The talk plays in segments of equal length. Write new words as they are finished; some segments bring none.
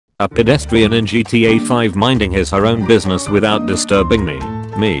A pedestrian in GTA 5 minding her own business without disturbing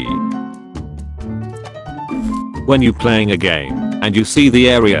me. When you playing a game and you see the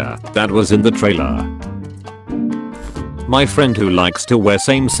area that was in the trailer. My friend who likes to wear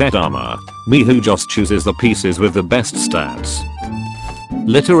same set armor. Me who just chooses the pieces with the best stats.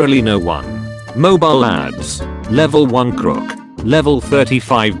 Literally no one. Mobile ads. Level 1 crook. Level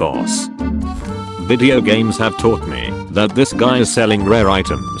 35 boss. Video games have taught me that this guy is selling rare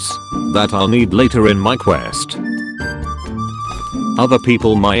items that I'll need later in my quest. Other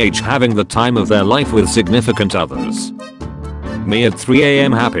people my age having the time of their life with significant others. Me at 3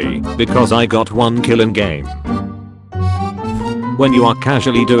 AM happy because I got 1 kill in game. When you are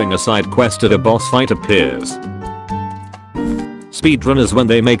casually doing a side quest and a boss fight appears. Speedrunners when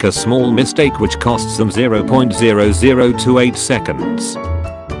they make a small mistake which costs them 0.0028 seconds.